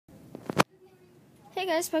Hey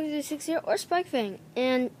guys, Spike36 here, or SpikeFang,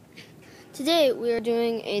 and today we are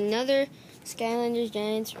doing another Skylanders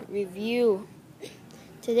Giants review.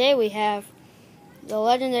 Today we have the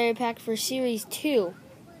Legendary Pack for Series 2.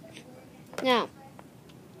 Now,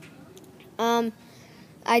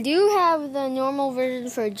 I do have the normal version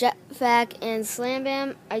for Jetpack and Slam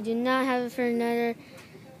Bam. I do not have it for another,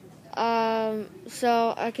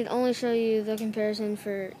 so I can only show you the comparison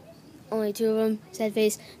for only two of them, sad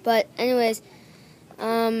face. But anyways,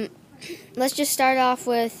 let's just start off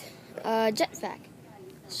with Jetpack.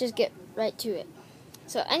 Let's just get right to it.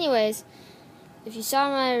 So anyways, if you saw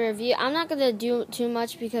my review, I'm not going to do too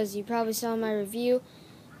much because you probably saw my review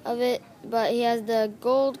of it, but he has the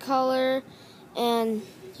gold color, and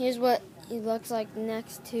here's what he looks like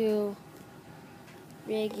next to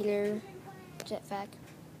regular Jetpack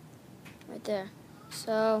right there.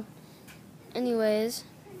 So anyways,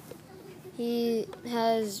 he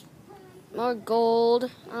has more gold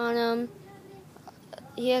on him.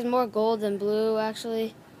 He has more gold than blue,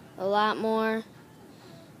 actually, a lot more.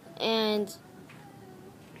 And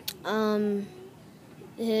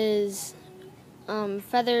his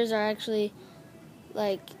feathers are actually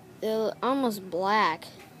like they're almost black,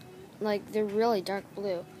 like they're really dark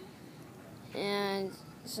blue. And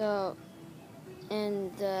so,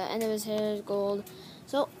 and the end of his hair is gold.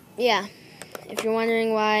 So yeah. If you're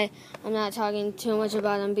wondering why I'm not talking too much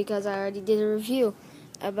about him, because I already did a review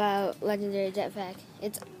about Legendary Jetpack.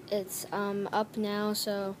 It's up now,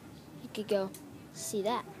 so you could go see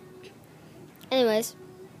that. Anyways,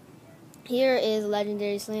 here is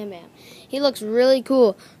Legendary Slam Bam. He looks really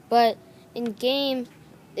cool, but in game,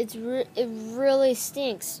 it really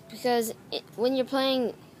stinks because when you're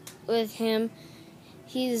playing with him,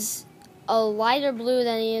 he's a lighter blue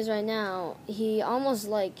than he is right now. He almost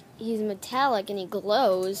he's metallic and he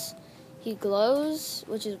glows. He glows,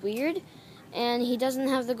 which is weird, and he doesn't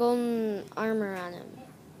have the golden armor on him,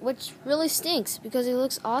 which really stinks because he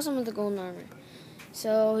looks awesome with the golden armor.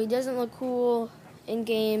 So he doesn't look cool in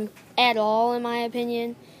game at all, in my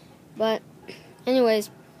opinion. But anyways,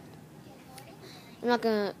 I'm not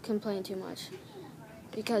gonna complain too much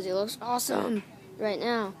because he looks awesome right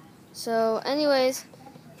now. So anyways,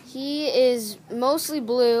 he is mostly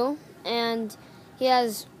blue, and he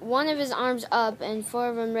has one of his arms up and four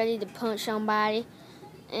of them ready to punch somebody.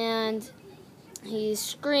 And he's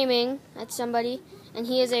screaming at somebody. And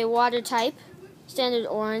he is a water type, standard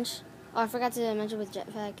orange. Oh, I forgot to mention with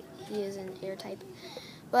Jetpack, he is an air type.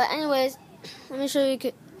 But anyways, let me show you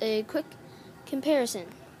a quick comparison.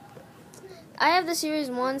 I have the Series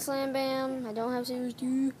 1 Slam Bam. I don't have Series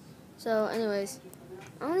 2. So anyways,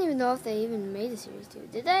 I don't even know if they even made a Series 2.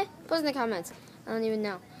 Did they? Post in the comments. I don't even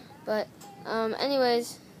know. But,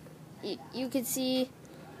 anyways, you could see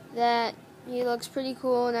that he looks pretty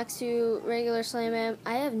cool next to regular Slam Bam.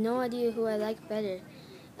 I have no idea who I like better.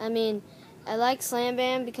 I mean, I like Slam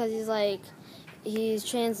Bam because he's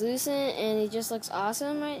translucent and he just looks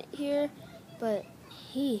awesome right here. But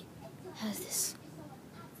he has this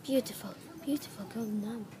beautiful, beautiful golden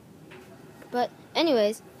armor. But,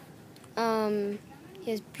 anyways,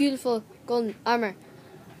 he has beautiful golden armor.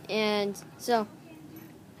 And so,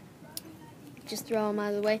 just throw him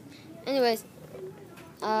out of the way. Anyways,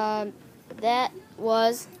 that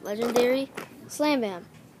was Legendary Slam Bam.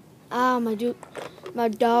 Ah, my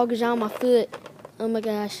dog is on my foot. Oh my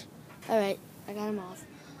gosh. Alright, I got him off.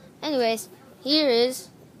 Anyways, here is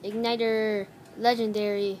Igniter,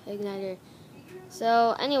 Legendary Igniter.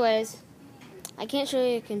 So, anyways, I can't show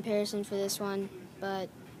you a comparison for this one, but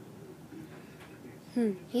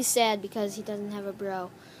he's sad because he doesn't have a bro.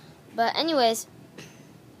 But anyways,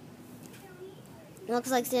 looks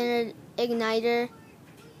like standard Igniter,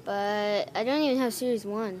 but I don't even have Series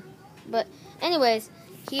 1. But anyways,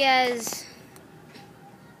 he has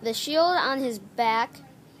the shield on his back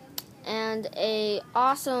and a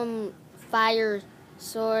awesome fire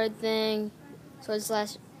sword thing, sword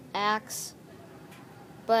slash axe.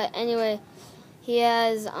 But anyway, he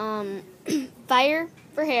has fire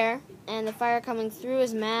for hair, and the fire coming through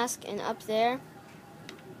his mask and up there.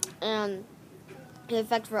 And the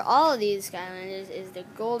effect for all of these Skylanders is the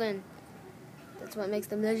golden. That's what makes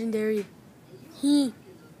them legendary.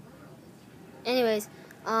 Anyways,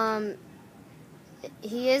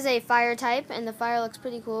 he is a fire type, and the fire looks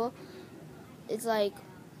pretty cool. It's like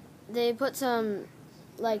they put some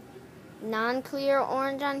non-clear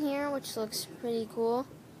orange on here, which looks pretty cool.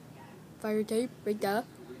 Fire type, right there.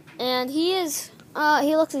 And he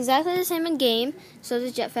looks exactly the same in game. So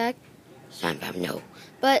does Jetpack. No.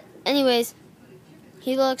 But anyways,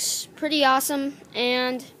 he looks pretty awesome,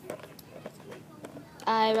 and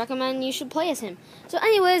I recommend you should play as him. So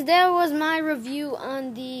anyways, there was my review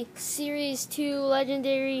on the Series 2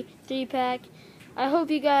 Legendary 3-pack. I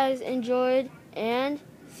hope you guys enjoyed, and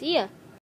see ya.